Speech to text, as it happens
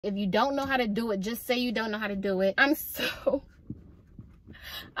If you don't know how to do it, just say you don't know how to do it. I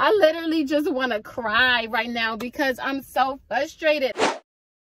literally just want to cry right now because I'm so frustrated.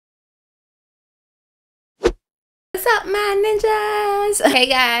 What's up, my ninjas? Hey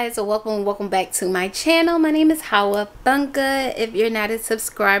guys, welcome back to my channel. My name is HawaBunga. If you're not a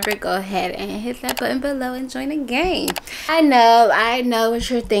subscriber, go ahead and hit that button below and join the game. I know what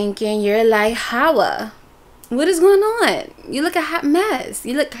you're thinking. You're like, Hawa, what is going on? You look a hot mess.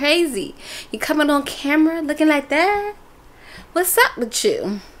 You look crazy. You coming on camera looking like that? What's up with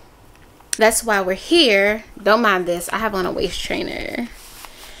you? That's why we're here. Don't mind this. I have on a waist trainer.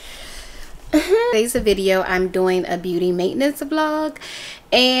 Today's a video. I'm doing a beauty maintenance vlog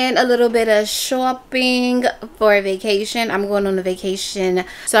and a little bit of shopping for a vacation. I'm going on a vacation,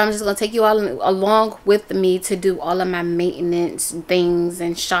 so I'm just gonna take you all along with me to do all of my maintenance things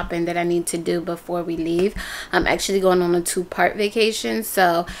and shopping that I need to do before we leave. I'm actually going on a two-part vacation,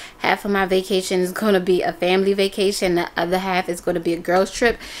 so half of my vacation is going to be a family vacation, the other half is going to be a girls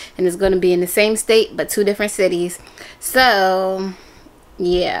trip, and it's going to be in the same state but two different cities. So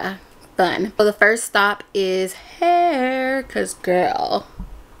yeah, fun. So the first stop is hair, cause girl,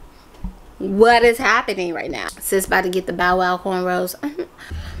 what is happening right now? Sis about to get the Bow Wow cornrows.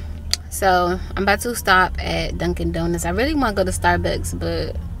 So I'm about to stop at Dunkin' Donuts. I really want to go to Starbucks,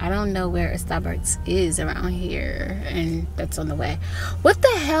 but I don't know where a Starbucks is around here, and that's on the way. What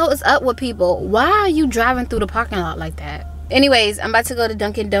the hell is up with people? Why are you driving through the parking lot like that? Anyways, I'm about to go to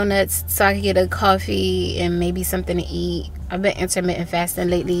Dunkin' Donuts so I can get a coffee and maybe something to eat. I've been intermittent fasting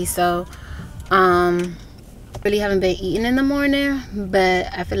lately, so really haven't been eating in the morning, but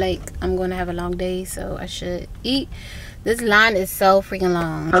I feel like I'm going to have a long day, so I should eat. This line is so freaking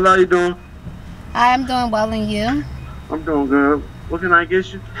long. How you doing? I'm doing well, and you? I'm doing good. What can I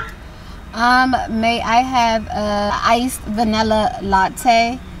get you? May I have a iced vanilla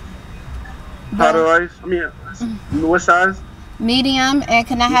latte? Powder ice? I mean, what size? Medium, and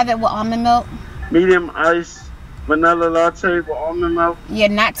can I have it with almond milk? Medium ice vanilla latte with almond milk? Yeah,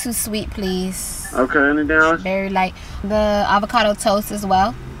 not too sweet, please. Okay, anything else? Very light. The avocado toast as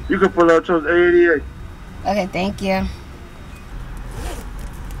well. You can pull out toast 88. Okay, thank you.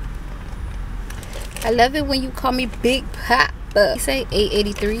 I love it when you call me Big Papa. You say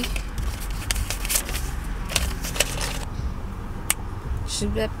 883.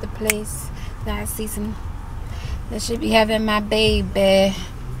 Shoot up the place. Last season. That should be having my baby.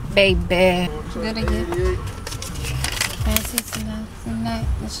 Good again. Fancy tonight.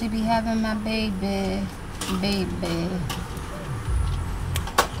 That should be having my baby.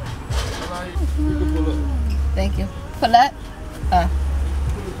 Thank you. Pull up.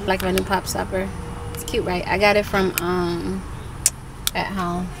 Like my new pop stopper. It's cute, right? I got it from at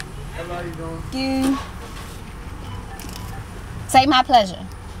home. Thank you. Say my pleasure.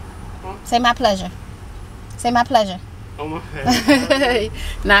 Huh? Say my pleasure. Say my pleasure. Oh my head.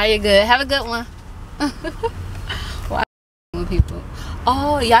 Nah, you're good. Have a good one. Why people?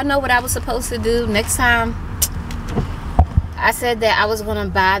 Oh, y'all know what I was supposed to do next time? I said that I was gonna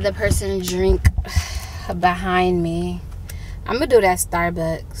buy the person a drink behind me. I'm gonna do that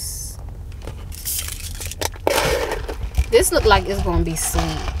Starbucks. This look like it's gonna be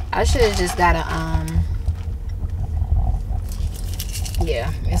sweet. I should have just got a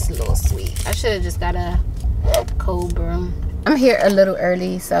yeah, it's a little sweet. I should have just got a cold brew. I'm here a little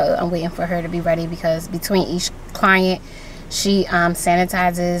early, so I'm waiting for her to be ready because between each client she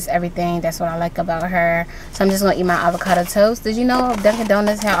sanitizes everything. That's what I like about her. So I'm just gonna eat my avocado toast. Did you know Dunkin'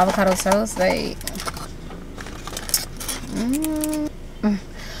 Donuts have avocado toast? Like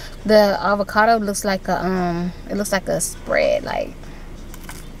the avocado looks like a it looks like a spread, like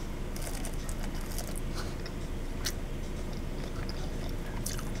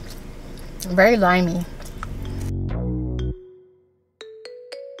very limey.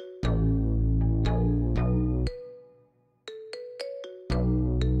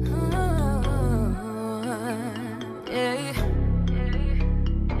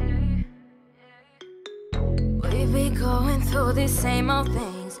 We be going through these same old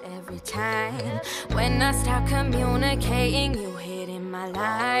things every time. When I stop communicating, you hitting my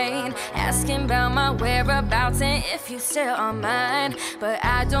line, asking about my whereabouts and if you still on mine. But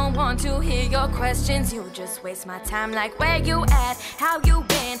I don't want to hear your questions. You just waste my time. Like, where you at? How you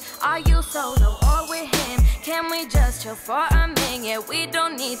been? Are you solo or with him? Can we just chill for a minute? We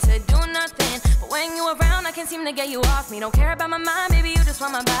don't need to do nothing, but when you around I can't seem to get you off me. Don't care about my mind, baby, you just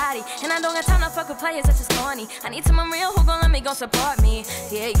want my body. And I don't got time to fuck with players that's just corny. I need someone real who gon' let me go support me.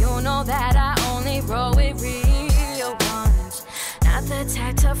 Yeah, you know that I only roll with real ones, not the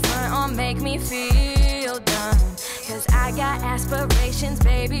type to front or make me feel dumb. Cause I got aspirations,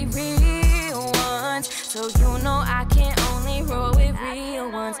 baby, real ones. So you know I can only roll with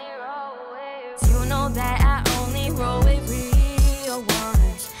real ones. You know that I only roll with real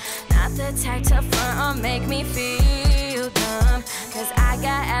ones. Not the type to front or make me feel dumb. Cause I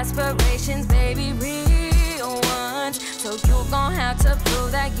got aspirations, baby, real ones. So you gon' have to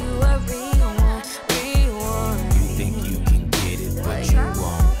prove that you a real one, real one. You think you can get it, but you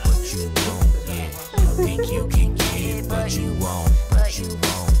won't, but you won't, yeah. You think you can get it, but you won't, but you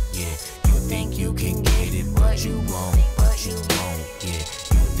won't, yeah. You think you can get it, but you won't, but you won't, yeah.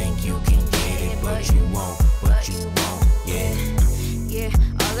 You think you can get it, but you won't, but you won't, yeah. Yeah,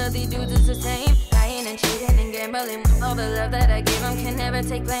 all of these dudes is the same. Lying and cheating and gambling. All the love that I give them can never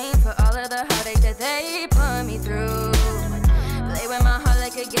take blame for all of the heartache that they put me through. Play with my heart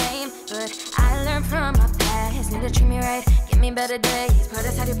like a game, but I learned from my past. Need to treat me right, give me better days. Put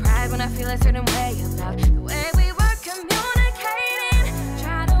aside your pride when I feel a certain way about the way we were communicating.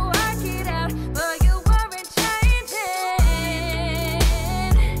 Try to work it out, but you weren't changing.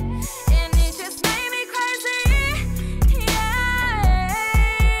 And it just made me crazy, yeah.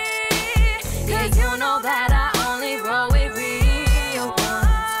 Cause you know that I only roll with real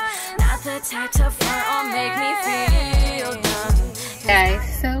ones. Not the type to front or make me feel dumb. Guys,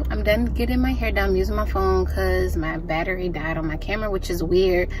 so I'm done getting my hair done. I'm using my phone because my battery died on my camera, which is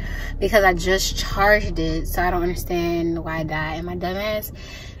weird because I just charged it, so I don't understand why it died. And my dumbass,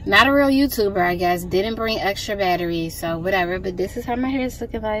 not a real YouTuber, I guess, didn't bring extra batteries, so whatever. But this is how my hair is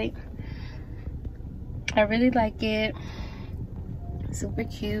looking like. I really like it. Super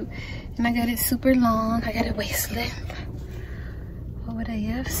cute. And I got it super long. I got a waist length. What would I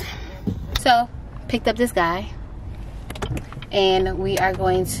use? So picked up this guy, and we are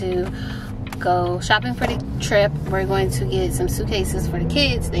going to go shopping for the trip. We're going to get some suitcases for the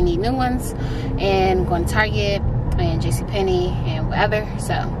kids. They need new ones. And going to Target and JCPenney and whatever.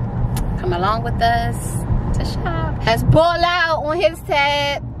 So come along with us to shop. Let's ball out on his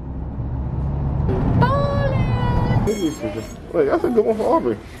tab. Ball out. Wait, that's a good one for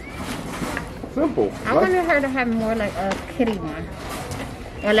Aubrey. Simple. I wanted her to have more like a kitty one.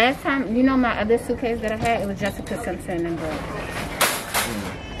 And last time, you know my other suitcase that I had, it was Jessica Simpson and Braids.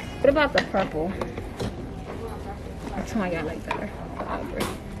 What about the purple? Which one y'all like better? For Aubrey.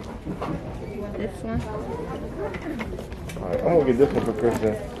 This one? Alright, I'm gonna get this one for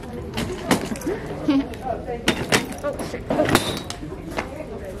Christian. Oh shit. Oh.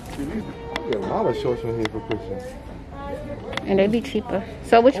 I get a lot of shorts in here for Christian. And they be cheaper.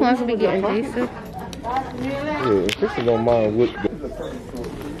 So which ones we getting, Jason? Yeah, Christian don't mind what.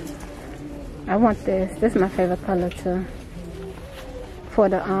 I want this. This is my favorite color too. For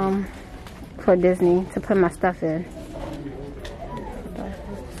the for Disney to put my stuff in.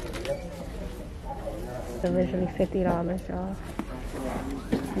 They're originally $50, y'all.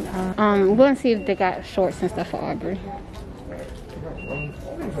 I'm going to see if they got shorts and stuff for Aubrey.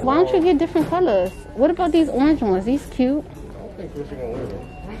 Why don't you get different colors? What about these orange ones? These cute. I don't think Christian gonna wear them.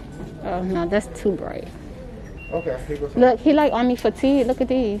 Oh no, that's too bright. Okay, here goes. Look, he like army fatigue. Look at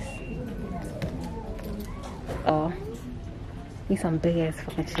these. Oh, these some big ass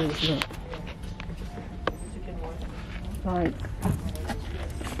fucking shoes. Look, like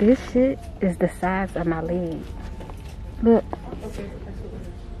this shit is the size of my leg. Look,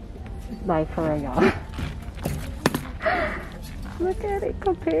 like for real, y'all. Look at it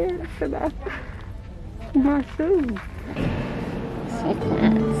compared to my shoes. So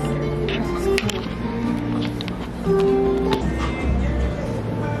nice.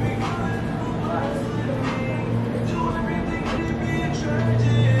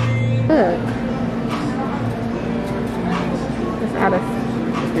 Look. It's out of.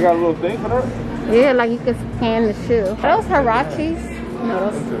 You got a little thing for that? Yeah, like you can scan the shoe. Are those Hirachis? No,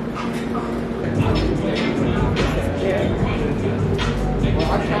 those.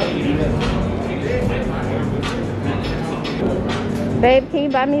 Babe, can you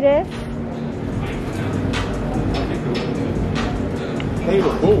buy me this? Hey, the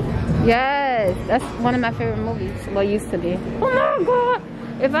bull. Yes, that's one of my favorite movies. Well, used to be. Oh my god!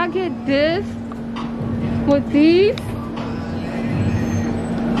 If I get this with these,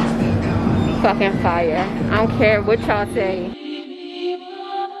 fucking fire. I don't care what y'all say.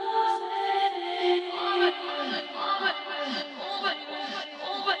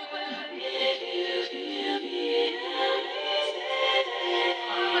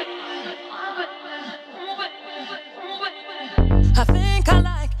 I think I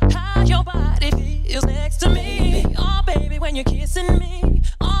like how your body feels next to me. Oh, baby, when you're kissing me.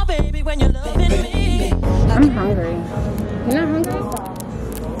 Oh, baby, when you're loving me. I'm hungry. You're not hungry?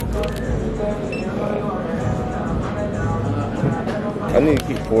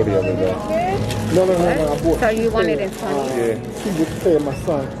 40 of it though. No, I bought. So you want it in 20? Yeah. She was paying my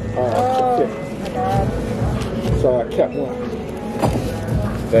son. Oh my God. So I kept one.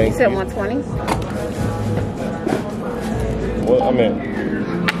 Thank You said you. 120? Well, I mean,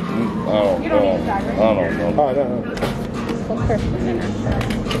 You don't need to try it. I don't know. Oh, no. What person is in that?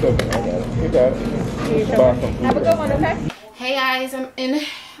 It's okay. I got it. You got it. Have a good one, okay? Hey guys, I'm in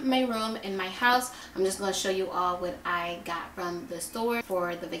my room in my house. I'm just going to show you all what I got from the store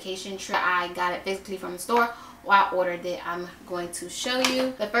for the vacation trip. I got it physically from the store. While I ordered it, I'm going to show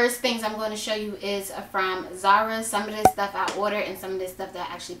you. The first things I'm going to show you is from Zara. Some of this stuff I ordered and some of this stuff that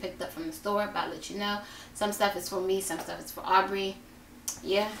I actually picked up from the store, but I'll let you know. Some stuff is for me, some stuff is for Aubrey.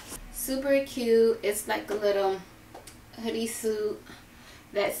 Yeah, super cute. It's like a little hoodie suit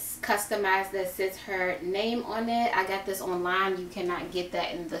that's customized that says her name on it. I got this online. You cannot get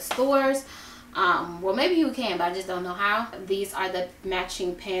that in the stores. Well, maybe you can, but I just don't know how. These are the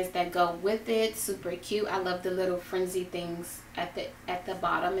matching pants that go with it. Super cute. I love the little frenzy things at the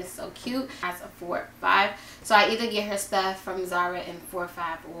bottom. It's so cute. That's a 4-5. So I either get her stuff from Zara in 4-5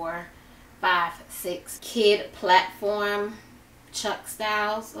 or 5-6. Kid platform Chuck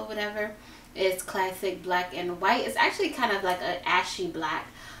styles or whatever. It's classic black and white. It's actually kind of like an ashy black,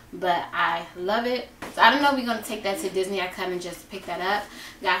 but I love it. So I don't know if we're going to take that to Disney. I kind of just picked that up.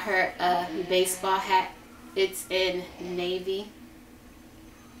 Got her a baseball hat. It's in navy.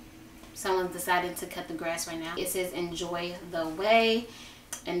 Someone's decided to cut the grass right now. It says enjoy the way.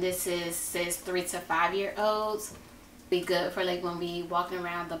 And this says 3 to 5 year olds. Be good for like when we walking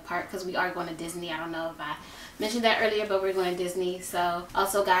around the park, because we are going to Disney. I don't know if I mentioned that earlier, but we're going to Disney. So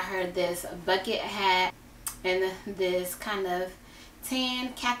also got her this bucket hat and this kind of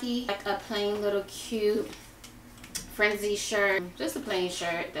tan khaki, like a plain little cute frenzy shirt. Just a plain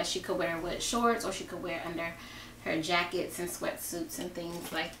shirt that she could wear with shorts, or she could wear under her jackets and sweatsuits and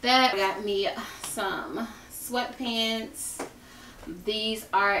things like that. I got me some sweatpants. These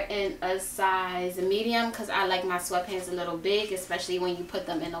are in a size medium because I like my sweatpants a little big, especially when you put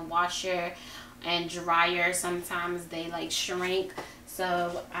them in a washer and dryer. Sometimes they like shrink,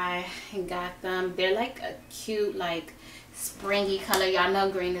 so I got them. They're like a cute like springy color. Y'all know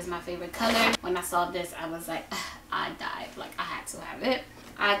green is my favorite color. When I saw this, I was like, I died. Like, I had to have it.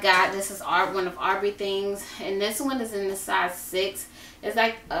 I got, this is one of Aubrey things, and this one is in the size 6. It's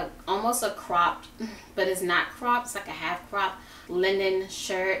like almost a cropped, but it's not cropped. It's like a half crop linen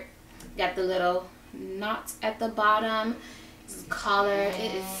shirt. Got the little knots at the bottom. This collar,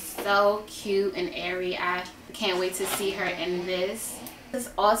 it is so cute and airy. I can't wait to see her in this. This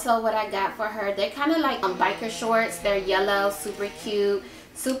is also what I got for her. They're kind of like biker shorts. They're yellow, super cute,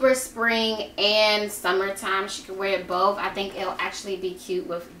 super spring and summertime. She can wear it both. I think it'll actually be cute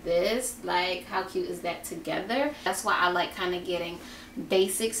with this. Like, how cute is that together? That's why I like kind of getting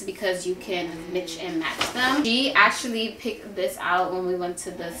basics, because you can mix and match them. She actually picked this out when we went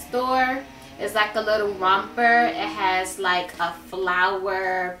to the store. It's like a little romper. It has like a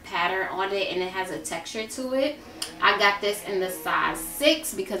flower pattern on it, and it has a texture to it. I got this in the size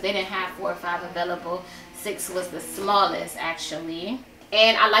 6 because they didn't have 4 or 5 available. 6 was the smallest actually.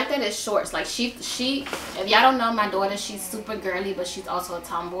 And I like that it's shorts. Like she if y'all don't know my daughter, she's super girly, but she's also a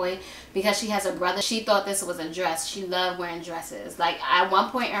tomboy because she has a brother. She thought this was a dress. She loved wearing dresses. Like at one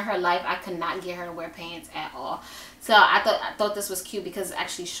point in her life, I could not get her to wear pants at all. So I thought this was cute because it's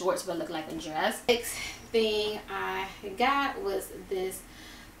actually shorts but look like a dress. Next thing I got was this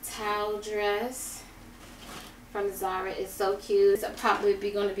towel dress from Zara. It's so cute. It's probably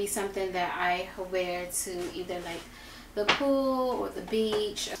going to be something that I wear to either like the pool or the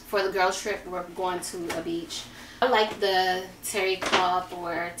beach. For the girls trip, we're going to a beach. I like the terry cloth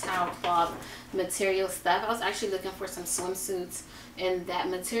or towel cloth material stuff. I was actually looking for some swimsuits in that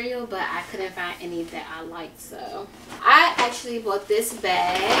material, but I couldn't find any that I liked. So I actually bought this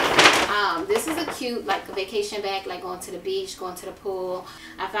bag. This is a cute like a vacation bag, like going to the beach, going to the pool.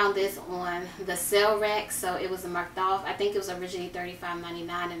 I found this on the sale rack, so it was marked off. I think it was originally $35.99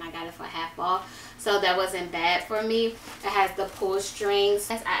 and I got it for half off, so that wasn't bad for me. It has the pull strings.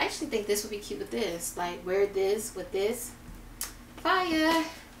 I actually think this would be cute with this, like wear this with this. Fire.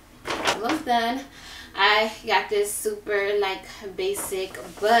 Almost done. I got this super like basic,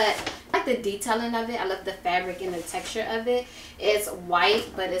 but I like the detailing of it. I love the fabric and the texture of it. It's white,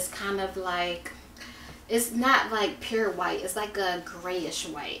 but it's kind of like, it's not like pure white. It's like a grayish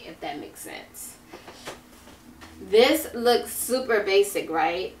white, if that makes sense. This looks super basic,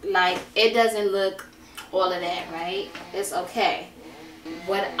 right? Like it doesn't look all of that, right? It's okay.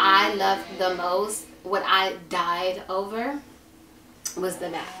 What I love the most, what I died over, was the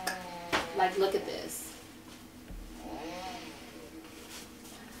back. Like, look at this.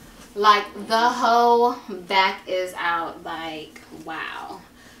 Like the whole back is out. Like wow,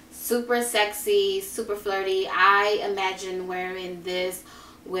 super sexy, super flirty. I imagine wearing this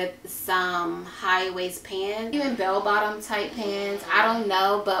with some high waist pants, even bell bottom type pants. I don't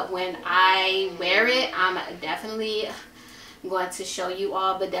know, but when I wear it, I'm definitely going to show you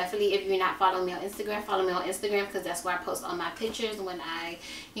all. But definitely, if you're not following me on Instagram, follow me on Instagram, because that's where I post all my pictures when I,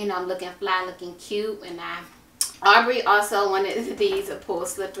 you know, I'm looking fly, looking cute. And Aubrey also wanted these pool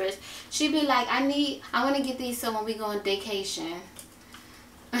slippers. She'd be like, I want to get these so when we go on vacation.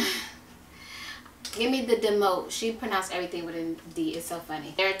 Give me the demote. She pronounced everything with a D. It's so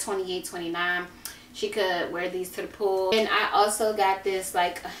funny. They're $28, $29. She could wear these to the pool. And I also got this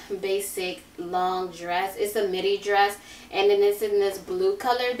like basic long dress. It's a midi dress, and then it's in this blue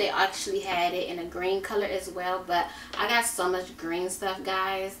color. They actually had it in a green color as well, but I got so much green stuff,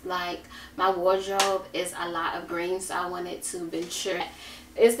 guys. Like my wardrobe is a lot of green, so I wanted to venture.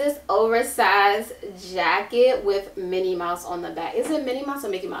 It's this oversized jacket with Minnie Mouse on the back. Is it Minnie Mouse or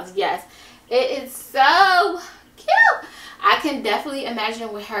Mickey Mouse? Yes. It is so cute. I can definitely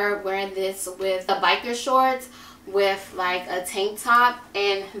imagine with her wearing this with the biker shorts with like a tank top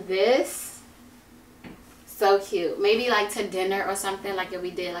and this. So cute. Maybe like to dinner or something, like if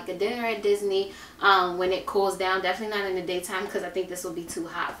we did like a dinner at Disney when it cools down. Definitely not in the daytime, because I think this will be too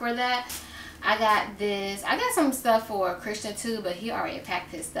hot for that. I got this. I got some stuff for Christian too, but he already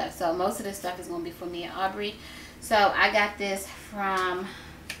packed his stuff. So most of this stuff is going to be for me and Aubrey. So I got this from,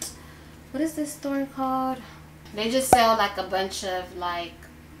 what is this store called? They just sell like a bunch of like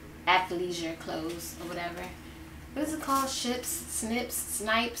athleisure clothes or whatever. What is it called? Ships, Snips,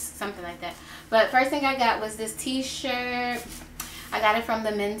 Snipes, something like that. But first thing I got was this t-shirt. I got it from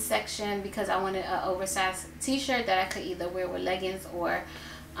the men's section because I wanted an oversized t-shirt that I could either wear with leggings or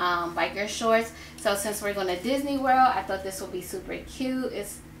biker shorts. So since we're going to Disney World, I thought this would be super cute.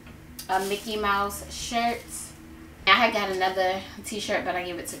 It's a Mickey Mouse shirt. I had got another t-shirt, but I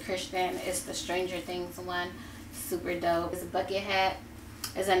gave it to Christian. It's the Stranger Things one. Super dope. It's a bucket hat.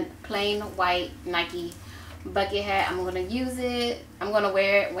 It's a plain white Nike bucket hat. I'm going to use it. I'm going to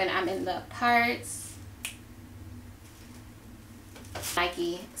wear it when I'm in the parks.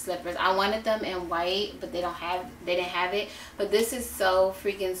 Nike slippers. I wanted them in white, but they didn't have it. But this is so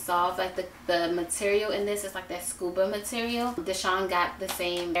freaking soft. Like the material in this is like that scuba material. Deshaun got the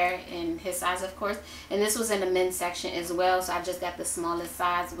same there in his size, of course, and this was in the men's section as well, so I just got the smallest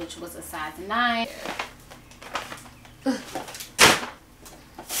size, which was a size 9.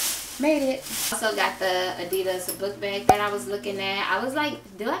 Made it. Also got the Adidas book bag that I was looking at. I was like,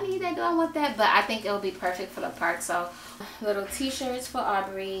 do I need that? Do I want that? But I think it'll be perfect for the park. So little t-shirts for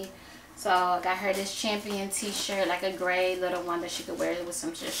Aubrey. So I got her this Champion t-shirt, like a gray little one that she could wear with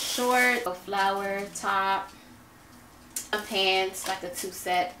some just short, a flower top, pants, like a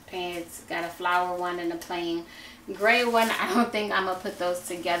 2-set pants. Got a flower one and a plain gray one. I don't think I'm gonna put those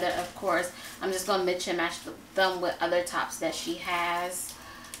together, of course. I'm just gonna mix and match them with other tops that she has.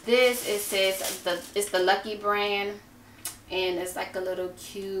 This, it says it's the Lucky brand, and it's like a little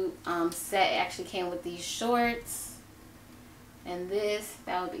cute set. It actually came with these shorts, and this,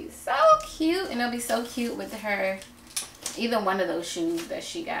 that would be so cute, and it'll be so cute with her, either one of those shoes that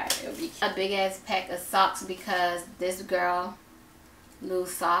she got. It'll be a big ass pack of socks, because this girl lose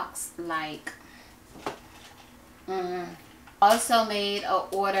socks like Also made an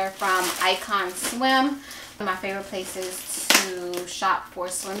order from Icon Swim, one of my favorite places to shop for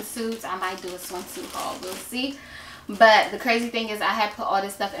swimsuits. I might do a swimsuit haul, we'll see. But the crazy thing is I had put all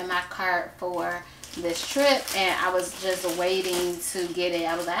this stuff in my cart for this trip, and I was just waiting to get it.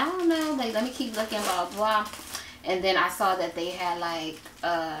 I was like, I don't know, like, let me keep looking, blah blah. And then I saw that they had like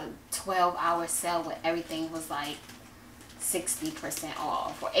a 12-hour sale where everything was like 60%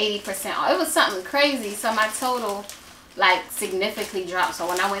 off or 80% off. It was something crazy. So my total like significantly dropped. So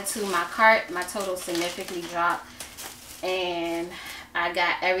when I went to my cart, my total significantly dropped, and I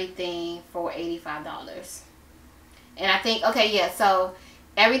got everything for $85. And I think, okay, yeah, so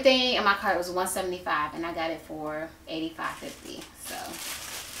everything in my cart was $175, and I got it for $85.50. So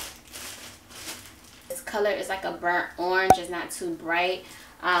this color is like a burnt orange. It's not too bright.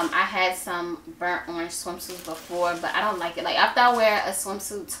 I had some burnt orange swimsuits before, but I don't like it. Like, after I wear a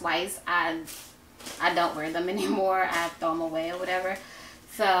swimsuit twice, I don't wear them anymore. I throw them away or whatever.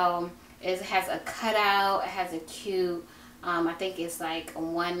 So it has a cutout. It has a cute, I think it's like a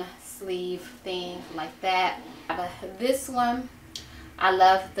one sleeve thing like that. This one, I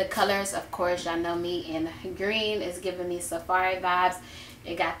love the colors. Of course, y'all know me, and green is giving me safari vibes.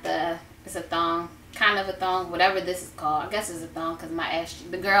 It got the, it's a thong, kind of a thong, whatever this is called. I guess it's a thong because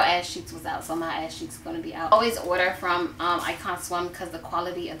the girl ass cheeks was out, so my ass cheeks gonna be out. Always order from Icon Swim because the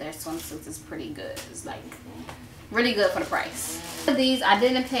quality of their swimsuits is pretty good. It's like really good for the price. These, I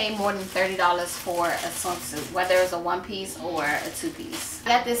didn't pay more than $30 for a swimsuit, whether it's a one piece or a two piece. I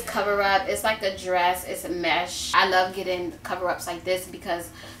got this cover up. It's like a dress. It's a mesh. I love getting cover ups like this because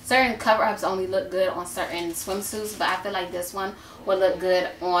certain cover ups only look good on certain swimsuits, but I feel like this one will look good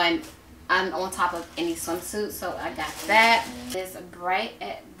on top of any swimsuit. So I got that. This bright,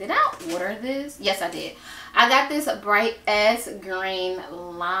 did I order this? Yes, I did. I got this bright ass green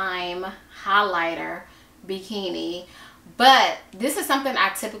lime highlighter bikini, but this is something I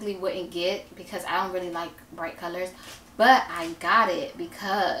typically wouldn't get because I don't really like bright colors, but I got it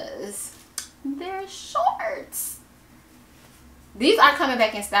because they're shorts. These are coming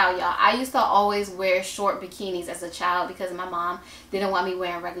back in style, y'all. I used to always wear short bikinis as a child because my mom didn't want me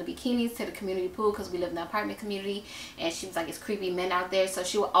wearing regular bikinis to the community pool because we live in an apartment community, and she was like, it's creepy men out there, so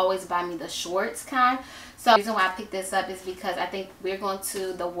she would always buy me the shorts kind. So the reason why I picked this up is because I think we're going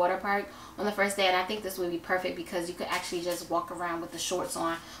to the water park on the first day, and I think this would be perfect because you could actually just walk around with the shorts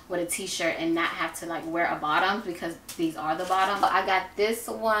on with a t-shirt and not have to like wear a bottom because these are the bottom. I got this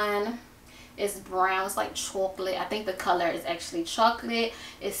one. It's brown. It's like chocolate. I think the color is actually chocolate.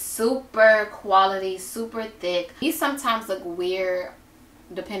 It's super quality, super thick. These sometimes look weird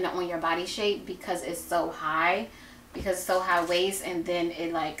depending on your body shape because it's so high, because it's so high waist, and then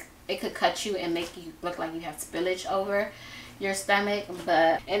it could cut you and make you look like you have spillage over your stomach.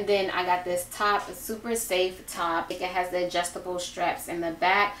 And then I got this top, a super safe top. It has the adjustable straps in the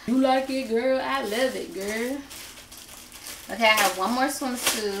back. You like it, girl? I love it, girl. Okay, I have one more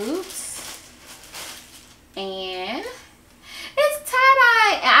swimsuit. And it's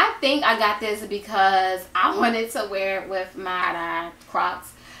tie-dye, and I think I got this because I wanted to wear it with my tie-dye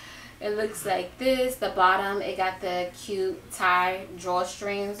crocs. It looks like this. The bottom, it got the cute tie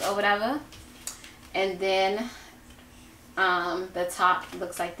drawstrings or whatever, and then the top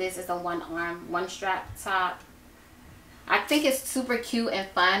looks like this. It's a one strap top. I think it's super cute and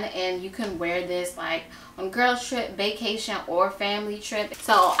fun, and you can wear this like on girls trip, vacation, or family trip.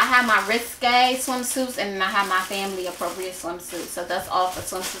 So I have my risque swimsuits, and then I have my family appropriate swimsuits. So that's all for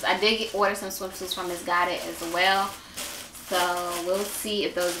swimsuits. I did order some swimsuits from Miss Got It as well. So we'll see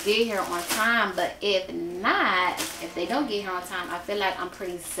if those get here on time. But if not, if they don't get here on time, I feel like I'm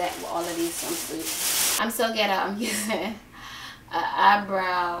pretty set with all of these swimsuits. I'm so ghetto. I'm using an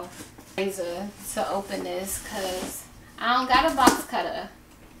eyebrow razor to open this because I don't got a box cutter.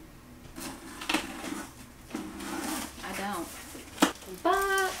 I don't. But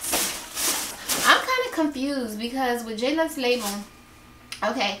I'm kind of confused because with JluxLabel,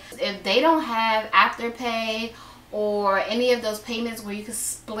 okay, if they don't have Afterpay or any of those payments where you can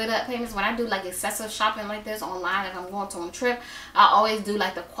split up payments, when I do like excessive shopping like this online, if I'm going to a trip, I always do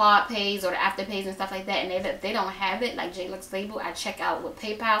like the quad pays or the Afterpays and stuff like that. And if they don't have it, like JluxLabel, I check out with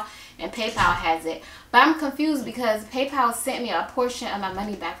PayPal, and PayPal has it. But I'm confused because PayPal sent me a portion of my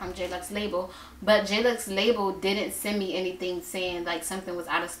money back from JluxLabel, but JluxLabel didn't send me anything saying like something was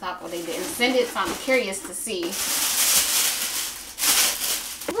out of stock or they didn't send it. So I'm curious to see.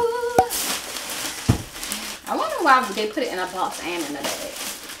 Ooh. I wonder why they put it in a box and in a bag.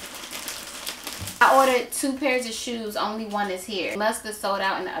 I ordered 2 pairs of shoes. Only one is here. Must have sold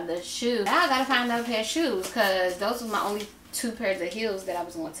out in the other shoes. Now I gotta find another pair of shoes because those were my only 2 pairs of heels that I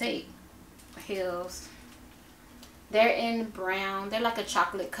was gonna take. Heels. They're in brown. They're like a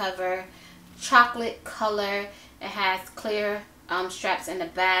chocolate color. It has clear straps in the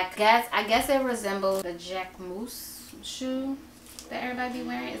back. I guess it resembles the Jack Moose shoe that everybody be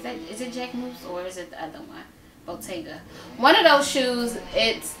wearing. Is it Jack Moose or is it the other one? Bottega. One of those shoes.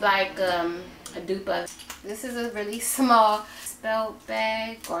 It's like a dupe of. This is a really small belt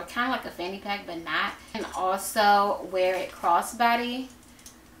bag, or kind of like a fanny pack, but not. And also wear it crossbody,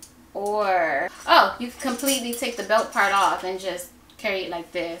 or you can completely take the belt part off and just carry it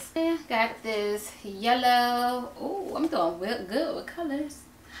like this. Got this yellow. Oh, I'm doing good with colors.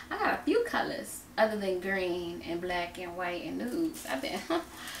 I got a few colors other than green and black and white and nudes. I've been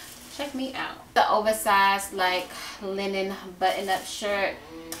check me out. The oversized like linen button-up shirt,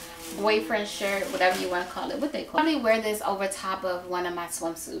 boyfriend shirt, whatever you want to call it. What they call it. I'll probably wear this over top of one of my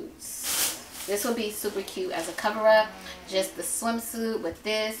swimsuits. This will be super cute as a cover-up. Just the swimsuit with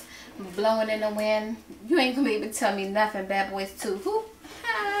this blowing in the wind. You ain't gonna be able to tell me nothing. Bad Boys 2. So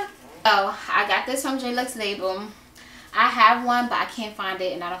I got this from JluxLabel. I have one, but I can't find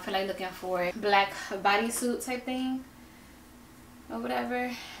it, and I don't feel like looking for it. Black bodysuit type thing or whatever.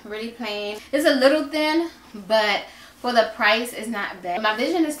 Really plain. It's a little thin, but for the price, it's not bad. My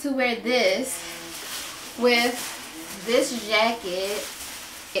vision is to wear this with this jacket.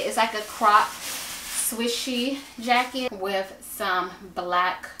 It's like a crop swishy jacket with some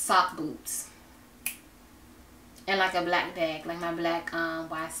black sock boots and like a black bag, like my black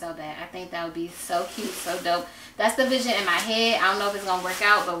YSL bag. I think that would be so cute, so dope. That's the vision in my head. I don't know if it's gonna work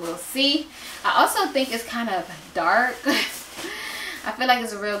out, but we'll see. I also think it's kind of dark. I feel like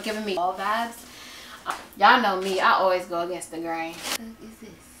it's real giving me all vibes. Y'all know me, I always go against the grain. What is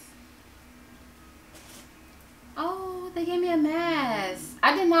this? Oh, they gave me a mask.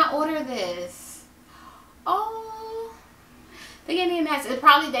 I did not order this. Oh, they gave me a mask. They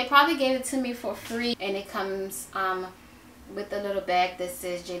probably gave it to me for free, and it comes with a little bag that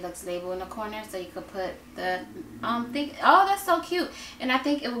says JluxLabel in the corner, so you could put the thing. Oh, that's so cute. And I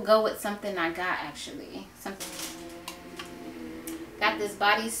think it will go with something I got, actually. Got this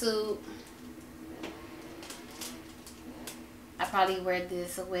bodysuit. I probably wear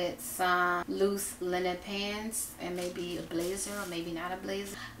this with some loose linen pants and maybe a blazer, or maybe not a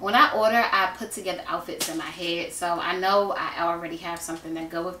blazer. When I order, I put together outfits in my head, so I know I already have something that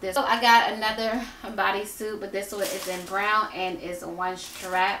go with this. So I got another bodysuit, but this one is in brown and is one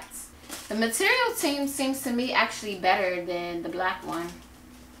strapped. The material seems to me actually better than the black one,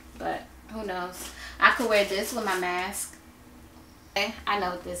 but who knows. I could wear this with my mask. Okay, I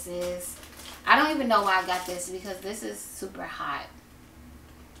know what this is. I don't even know why I got this, because this is super hot.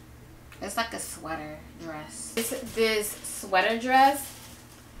 It's like a sweater dress. It's this sweater dress.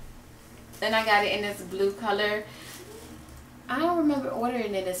 Then I got it in this blue color. I don't remember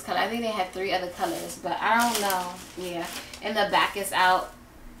ordering it this color. I think they had 3 other colors, but I don't know. Yeah. And the back is out.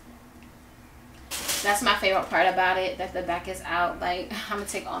 That's my favorite part about it, that the back is out. Like, I'm going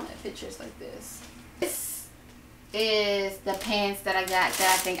to take all my pictures like this. This is the pants that I got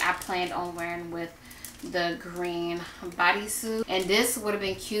that I think I planned on wearing with the green bodysuit, and this would have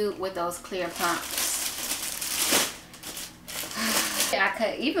been cute with those clear pumps. I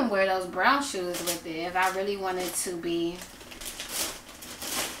could even wear those brown shoes with it if I really wanted to be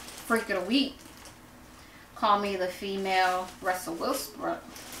freak of the week. Call me the female Russell Wilson.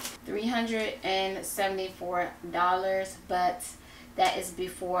 $374, but that is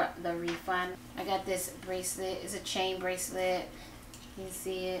before the refund. I got this bracelet. It's a chain bracelet. You can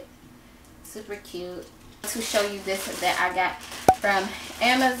see it. Super cute. To show you this that I got from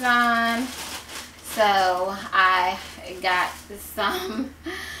Amazon. So I got some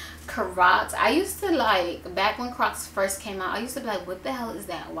Crocs. I used to like, back when Crocs first came out, I used to be like, what the hell is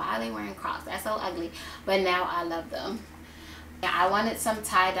that? Why are they wearing Crocs? That's so ugly. But now I love them. I wanted some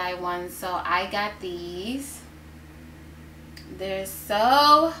tie-dye ones, so I got these. They're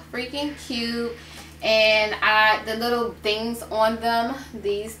so freaking cute, and the little things on them,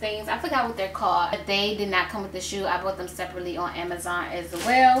 these things, I forgot what they're called, but they did not come with the shoe. I bought them separately on Amazon as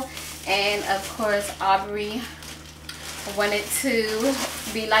well. And of course, Aubrey wanted to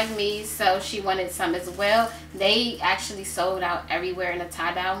be like me, so she wanted some as well. They actually sold out everywhere in the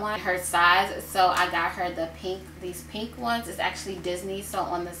tie-dye one, her size, so I got her the pink, these pink ones. It's actually Disney, so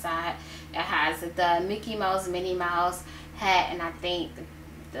on the side it has the Mickey Mouse, Minnie Mouse hat, and I think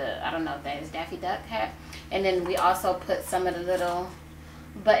I don't know if that is Daffy Duck hat. And then we also put some of the little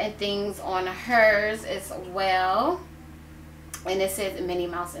button things on hers as well, and it says Minnie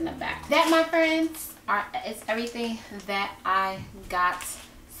Mouse in the back. That, my friends, it's everything that I got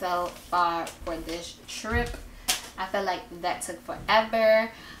so far for this trip. I feel like that took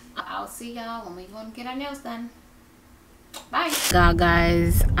forever. I'll see y'all when we go and get our nails done. Bye.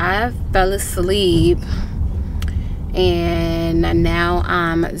 Guys, I fell asleep and now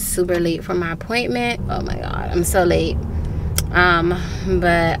I'm super late for my appointment. Oh my god, I'm so late.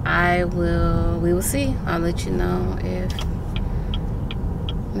 But we will see. I'll let you know if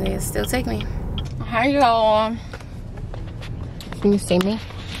they still take me. Hi y'all, can you see me?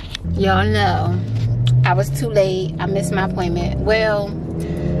 Y'all know I was too late. I missed my appointment. Well,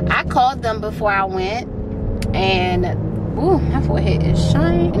 I called them before I went, and ooh, my forehead is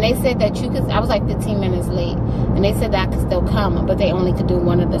shining. And they said that I was like 15 minutes late, and they said that I could still come, but they only could do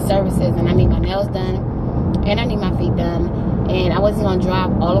one of the services, and I need my nails done and I need my feet done, and I wasn't gonna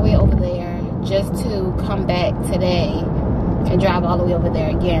drive all the way over there just to come back today and drive all the way over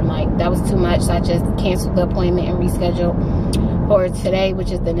there again. Like, that was too much, so I just canceled the appointment and rescheduled for today, which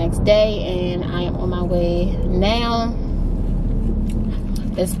is the next day, and I am on my way now.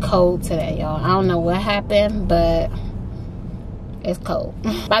 It's cold today, y'all. I don't know what happened, but it's cold.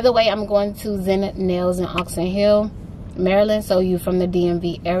 By the way, I'm going to Zen Nails in Oxon Hill, Maryland, so you from the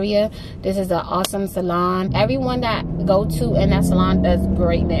DMV area. This is an awesome salon. Everyone that go to in that salon does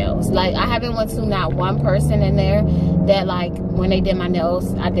great nails. Like, I haven't went to not one person in there that, like, when they did my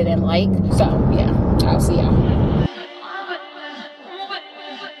nails, I didn't like. So, yeah, I'll see y'all.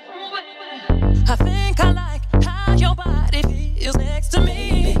 I think I like how your body feels next to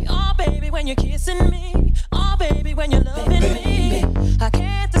me. Oh, baby, when you're kissing me. Oh, baby, when you're loving me. I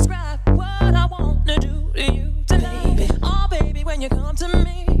can't describe what I want to do to you tonight. Oh, baby, when you come to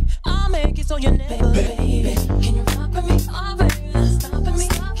me, I'll make it so you never leave. Can you rock with me? Oh, baby, stop with me.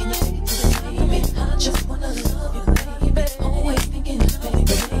 Can you take it to the top of me? I just wanna love you, baby. Always thinking of you,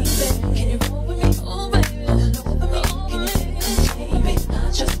 baby. Can you roll with me? Oh, baby, roll with me. Can you take it to the top of me?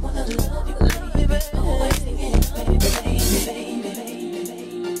 I just wanna love you, baby. Always thinking of you, baby.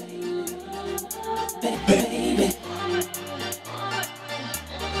 Baby.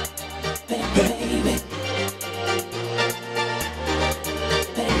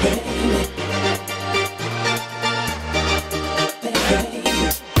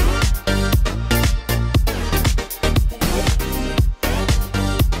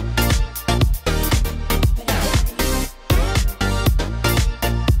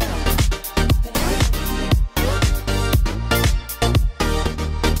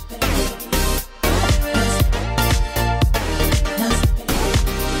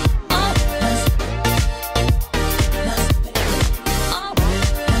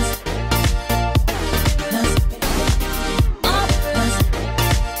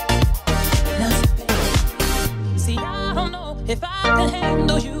 If I can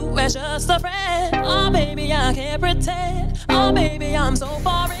handle you as just a friend, oh baby, I can't pretend. Oh baby, I'm so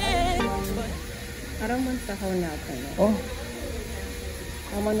far in. I don't want the whole nail painted. Oh.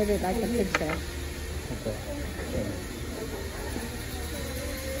 I wanted it like a picture. Okay.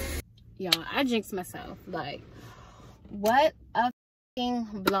 Y'all, I jinxed myself. Like, what a fucking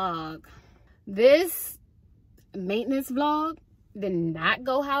vlog. This maintenance vlog did not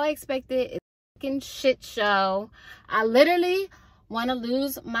go how I expected. It's a fucking shit show. I literally want to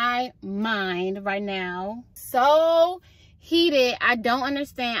lose my mind right now. So heated. I don't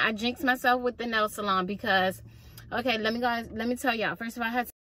understand. I jinxed myself with the nail salon because, okay, let me tell y'all. First of all, I had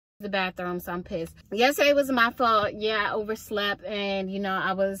to the bathroom, so I'm pissed. Yesterday was my fault. Yeah, I overslept, and you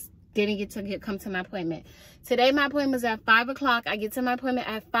know, didn't get to come to my appointment. Today my appointment was at 5 o'clock. I get to my appointment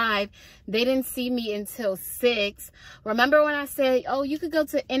at 5. They didn't see me until 6. Remember when I said, oh, you could go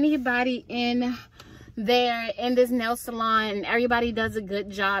to anybody in there in this nail salon and everybody does a good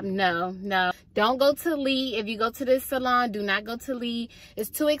job? No, don't go to Lee. If you go to this salon, do not go to Lee. It's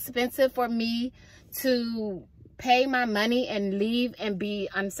too expensive for me to pay my money and leave and be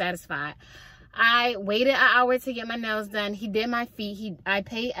unsatisfied. I waited an hour to get my nails done. He did my feet. I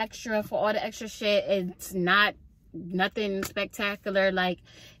paid extra for all the extra shit. It's nothing spectacular. Like,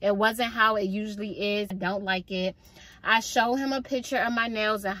 it wasn't how it usually is. I don't like it. I showed him a picture of my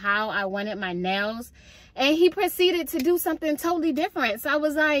nails and how I wanted my nails, and he proceeded to do something totally different. So I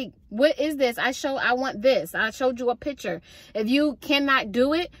was like, what is this? I want this. I showed you a picture. If you cannot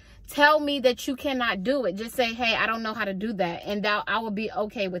do it, tell me that you cannot do it. Just say, hey, I don't know how to do that, and I will be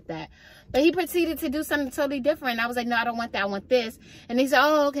okay with that. But he proceeded to do something totally different. I was like, no, I don't want that. I want this. And he said,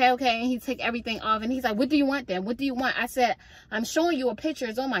 oh, okay. And he took everything off. And he's like, what do you want then? What do you want? I said, I'm showing you a picture.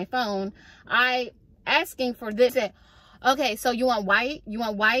 It's on my phone. I asking for this. Said, okay, so you want white? You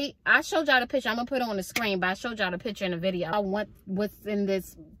want white? I showed y'all the picture. I'm going to put it on the screen, but I showed y'all the picture in the video. I want what's in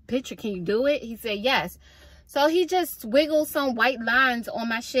this picture. Can you do it? He said, yes. So he just wiggled some white lines on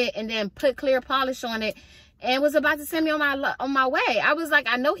my shit and then put clear polish on it and was about to send me on my way. I was like,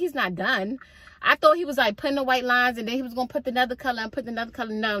 I know he's not done. I thought he was like putting the white lines and then he was going to put another color and put another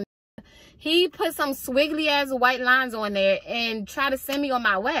color. No. He put some swiggly ass white lines on there and tried to send me on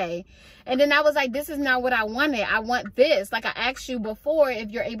my way. And then I was like, this is not what I wanted. I want this. Like I asked you before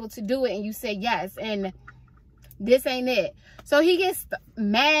if you're able to do it and you said yes. And this ain't it. So he gets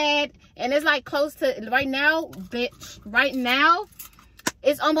mad, and it's like close to right now, bitch. Right now,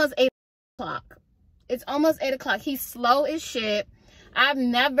 it's almost 8 o'clock. It's almost 8 o'clock. He's slow as shit. I've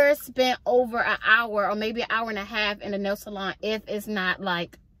never spent over an hour or maybe an hour and a half in a nail salon if it's not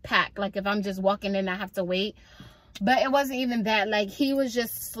like packed. Like if I'm just walking in, I have to wait. But it wasn't even that. Like he was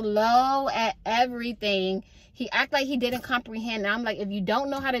just slow at everything. He acted like he didn't comprehend. And I'm like, if you don't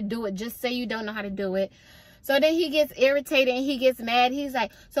know how to do it, just say you don't know how to do it. So then he gets irritated and he gets mad. He's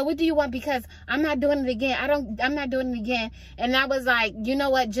like, so what do you want? Because I'm not doing it again. I'm not doing it again. And I was like, you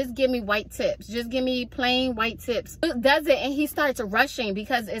know what? Just give me white tips. Just give me plain white tips. He does it and he starts rushing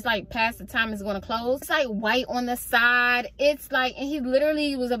because it's like past the time it's going to close. It's like white on the side. It's like, and he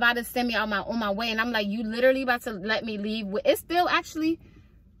literally was about to send me on my way. And I'm like, you literally about to let me leave. It's still actually,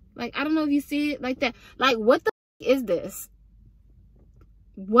 like, I don't know if you see it like that. Like, what the is this?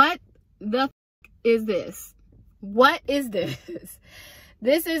 What the is this? What is this?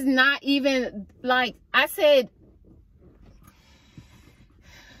 This is not even, like, I said,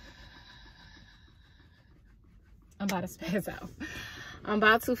 I'm about to spaz out. I'm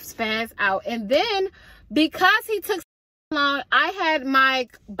about to spaz out. And then, because he took so long, I had my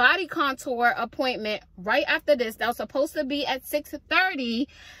body contour appointment right after this. That was supposed to be at 6:30.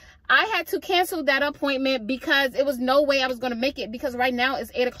 I had to cancel that appointment because it was no way I was going to make it, because right now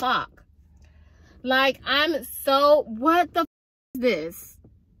it's 8 o'clock. Like, I'm so, what the f is this?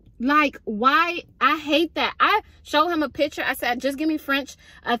 Like, why? I hate that. I showed him a picture. I said, just give me French,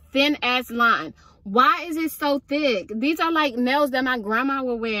 a thin ass line. Why is it so thick? These are like nails that my grandma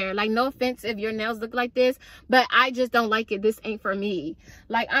would wear. Like, no offense if your nails look like this, but I just don't like it. This ain't for me.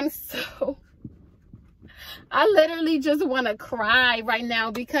 Like, I'm so, I literally just want to cry right now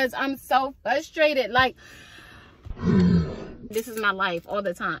because I'm so frustrated. Like, this is my life all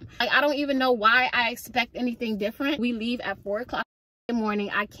the time. Like, I don't even know why I expect anything different. We leave at 4 o'clock in the morning.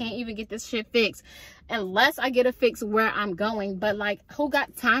 I can't even get this shit fixed unless I get a fix where I'm going. But like, who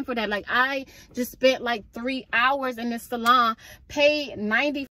got time for that? Like, I just spent like 3 hours in this salon, paid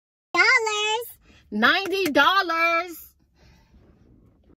 $90.